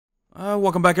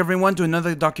Welcome back everyone to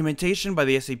another documentation by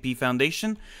the SCP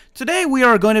Foundation. Today we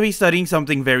are going to be studying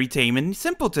something very tame and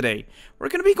simple today. We're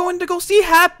going to be going to go see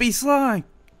Happy Slime.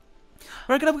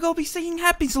 We're going to go be seeing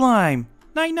Happy Slime.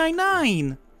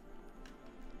 999.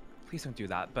 Please don't do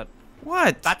that, but...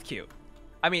 What? That's cute.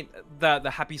 I mean,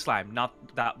 the Happy Slime, not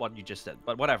that one you just did,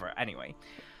 but whatever, anyway.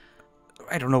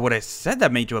 I don't know what I said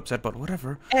that made you upset, but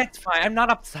whatever. It's fine, I'm not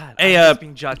upset. Hey, I'm just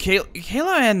being judged.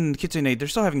 Kayla and Kitsune, they're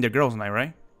still having their girls' night,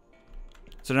 right?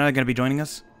 So they're not going to be joining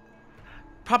us?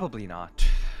 Probably not.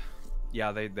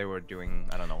 Yeah, they were doing,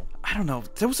 I don't know. I don't know.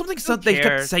 There was something, they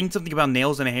kept saying something about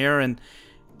nails and hair and...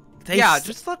 Yeah,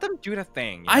 just let them do the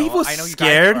thing. I was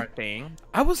scared.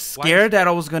 I was scared that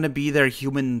I was going to be their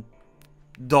human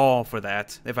doll for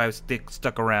that, if I was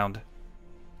stuck around.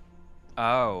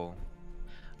 Oh.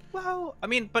 Well, I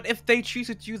mean, but if they choose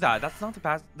to do that, that's not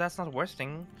the worst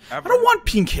thing ever. I don't want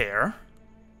pink hair.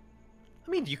 I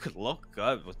mean, you could look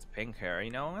good with pink hair,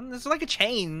 you know? And it's like a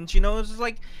change, you know? It's just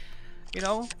like, you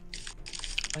know?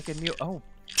 Like a new... Oh.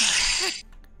 What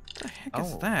the heck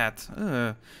is that?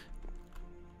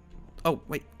 Oh,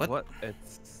 wait, what? What?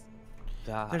 It's...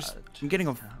 that... I'm getting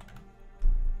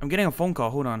a phone call,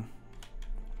 hold on. I'm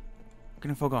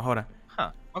getting a phone call, hold on.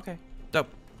 Huh, okay. Oh.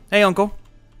 Hey, Uncle.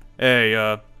 Hey,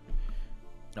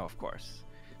 No, of course.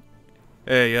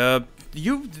 Hey,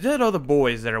 you did other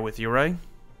boys that are with you, right?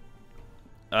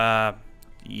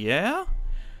 Yeah?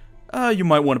 You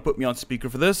might want to put me on speaker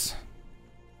for this.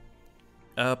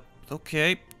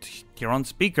 Okay. You're on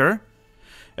speaker.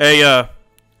 Hey,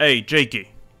 Jakey.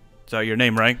 Is that your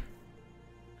name, right?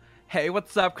 Hey,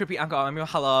 what's up, creepy uncle? I mean,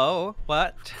 hello?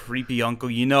 What? Creepy uncle,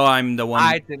 you know I'm the one...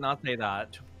 I did not say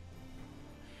that.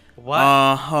 What?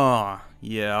 Uh-huh.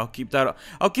 Yeah, I'll keep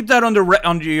that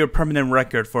under your permanent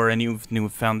record for any new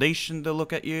foundation to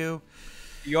look at you.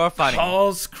 You're funny.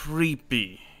 Paul's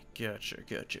creepy. Gotcha.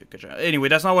 Anyway,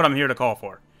 that's not what I'm here to call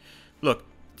for. Look,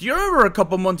 do you remember a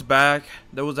couple months back,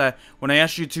 there was when I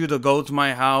asked you to go to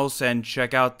my house and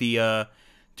check out the,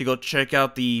 check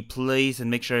out the place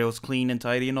and make sure it was clean and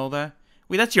tidy and all that?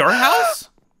 Wait, that's your house?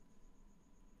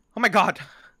 Oh my god.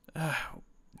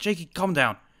 Jakey, calm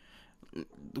down.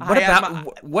 What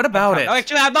about it? No,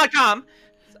 actually, I'm not calm.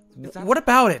 What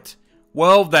about it?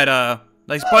 Well, that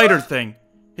spider thing.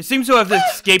 It seems to have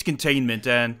escaped containment,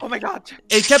 and oh my god!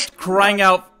 It kept crying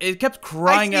out. It kept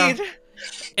crying out.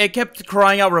 It kept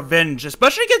crying out revenge,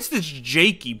 especially against this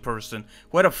Jakey person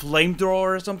who had a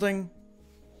flamethrower or something.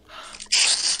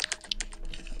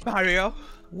 Mario.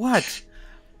 What?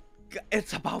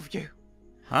 It's above you.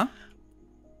 Huh?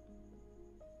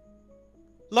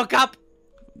 Look up.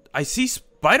 I see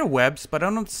spider webs, but I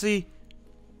don't see.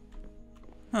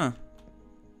 Huh?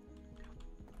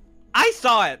 I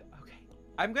saw it.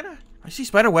 I see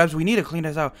spider webs. We need to clean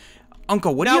this out.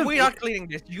 Uncle, what do you... No, we're not cleaning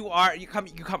this. You come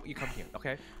here,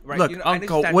 okay? Right. Look,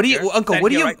 Uncle, what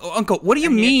do you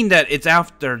mean that it's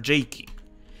after Jakey?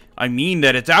 I mean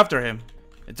that it's after him.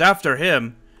 It's after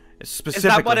him. Specifically.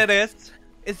 Is that what it is?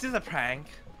 Is this a prank?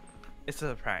 Is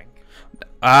this a prank?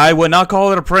 I would not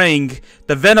call it a prank.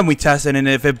 The venom we tested, and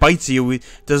if it bites you, it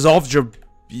dissolves your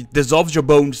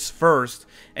bones first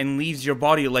and leaves your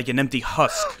body like an empty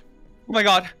husk. Oh my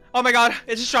god. Oh my god,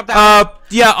 it just dropped down.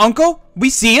 Yeah, Uncle, we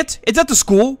see it. It's at the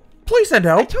school. Please send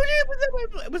help. I told you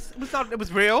it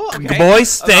was real. Okay. Boys,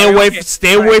 stay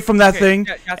away from that thing,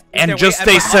 and just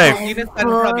stay safe.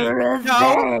 No.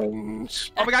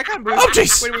 Oh my god, I can't move. Oh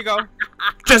jeez. Where do we go?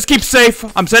 Just keep safe.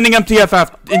 I'm sending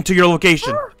MTFF into your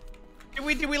location. Did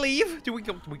we leave? Do we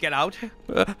get out?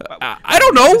 I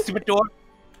don't know. Stupid door.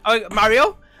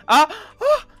 Mario? Oh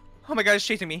my god, it's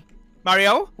chasing me.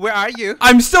 Mario, where are you?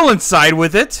 I'm still inside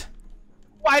with it.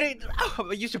 Why did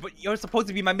you're supposed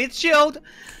to be my meat shield?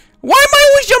 Why am I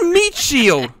always your meat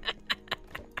shield?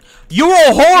 You're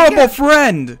a horrible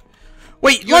friend.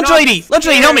 Wait, lunch lady,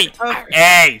 help me.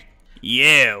 Hey,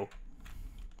 you.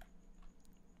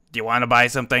 Do you want to buy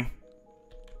something?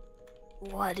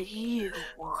 What do you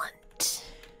want?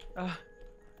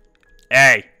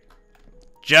 Hey,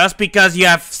 just because you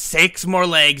have 6 more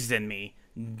legs than me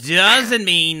doesn't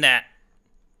mean that...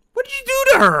 What did you do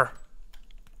to her?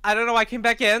 I don't know. I came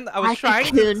back in. I was trying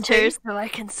to cocooned her so I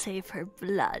can save her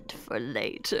blood for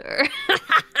later.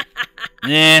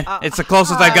 It's the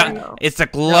closest I've gotten. It's the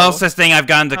closest thing I've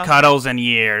gotten to cuddles in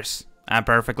years. I'm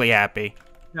perfectly happy.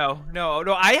 No.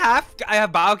 I have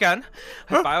biogun.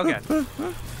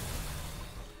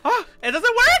 Oh, it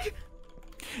doesn't work.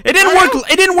 It didn't work.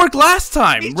 It didn't work last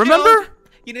time. Remember?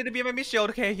 You need to be my meat shield,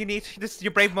 okay? This is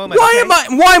your brave moment.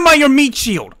 Why am I your meat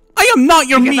shield? I am not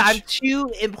your meat. Because I'm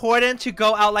too important to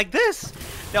go out like this.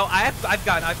 No, I've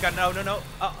got. No.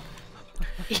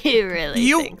 You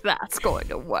really think that's going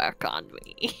to work on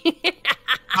me?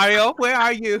 Mario, where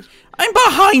are you? I'm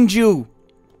behind you.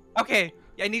 Okay,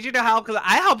 I need you to help because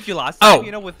I helped you last time. Oh.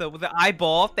 You know, with the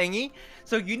eyeball thingy.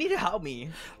 So you need to help me.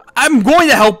 I'm going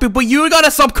to help you, but you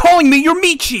gotta stop calling me your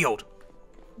meat shield.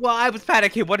 Well, I was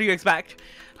panicking. What do you expect?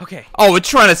 Okay. Oh, it's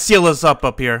trying to seal us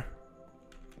up here.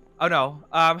 Oh no.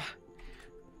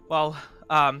 Well,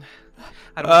 I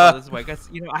don't know this way. I guess,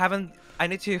 you know, I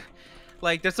need to,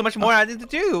 like, there's so much more I need to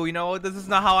do. You know, this is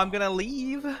not how I'm gonna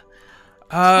leave.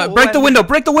 Break the window.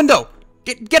 Break the window.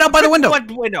 Get out by the window. What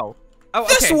window? Oh,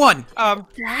 This okay. one.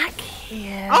 Back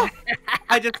here. Oh,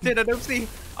 I just did an oopsie.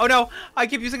 Oh no, I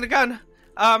keep using the gun.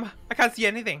 I can't see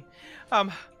anything.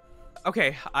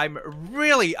 Okay, I'm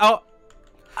really. Oh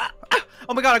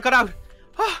my god, I got out.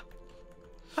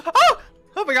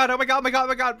 Oh my god, oh my god, oh my god, oh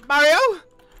my god, Mario.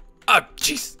 Oh,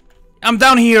 jeez. I'm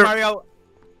down here. Mario,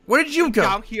 Where did you go?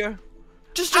 down here.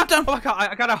 Just jump down. Oh my god,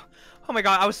 I got out. Oh my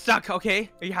god, I was stuck. Okay,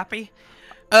 are you happy?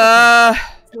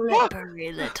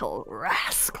 Slippery little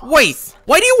rascal. Wait.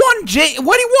 Why do you want Why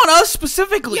do you want us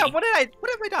specifically? Yeah, what have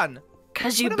I done?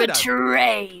 Cause you What have I done?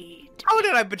 betrayed. How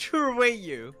did I betray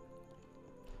you?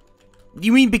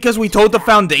 You mean because we told the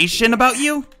Foundation about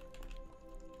you?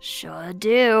 Sure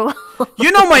do.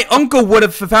 You know my uncle would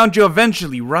have found you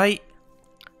eventually, right?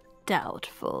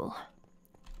 Doubtful.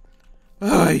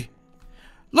 Hey.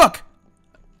 Look.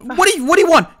 What do you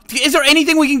want? Is there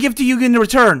anything we can give to you in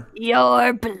return?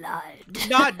 Your blood.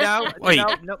 No. Wait.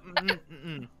 No.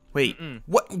 Wait.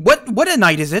 What a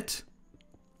night is it?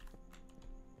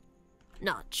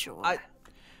 Not sure.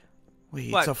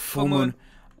 Wait, What? it's a full Full moon.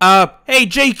 moon? Hey,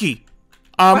 Jakey.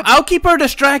 I'll keep her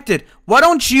distracted. Why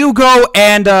don't you go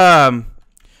and,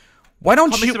 why don't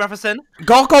Call you... Mr. Jefferson?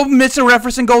 Go, Mr.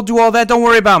 Jefferson, go do all that. Don't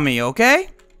worry about me, okay?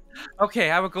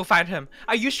 Okay, I will go find him.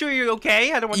 Are you sure you're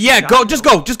okay? I don't want Yeah, to go, just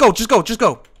go.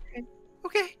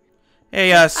 Okay.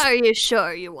 Hey, Are you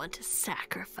sure you want to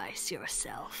sacrifice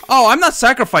yourself? Oh, I'm not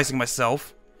sacrificing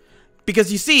myself.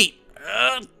 Because you see...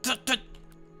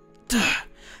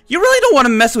 you really don't want to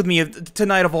mess with me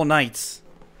tonight of all nights.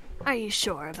 Are you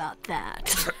sure about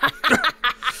that?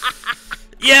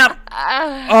 Yeah.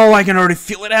 Oh, I can already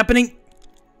feel it happening.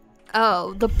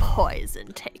 Oh, the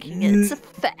poison taking its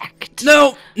effect.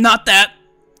 No, not that.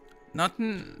 Not.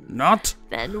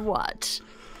 Then what?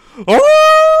 Oh!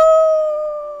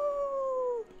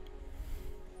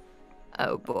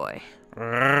 Oh boy.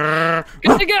 Grrr.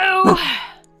 Gotta go!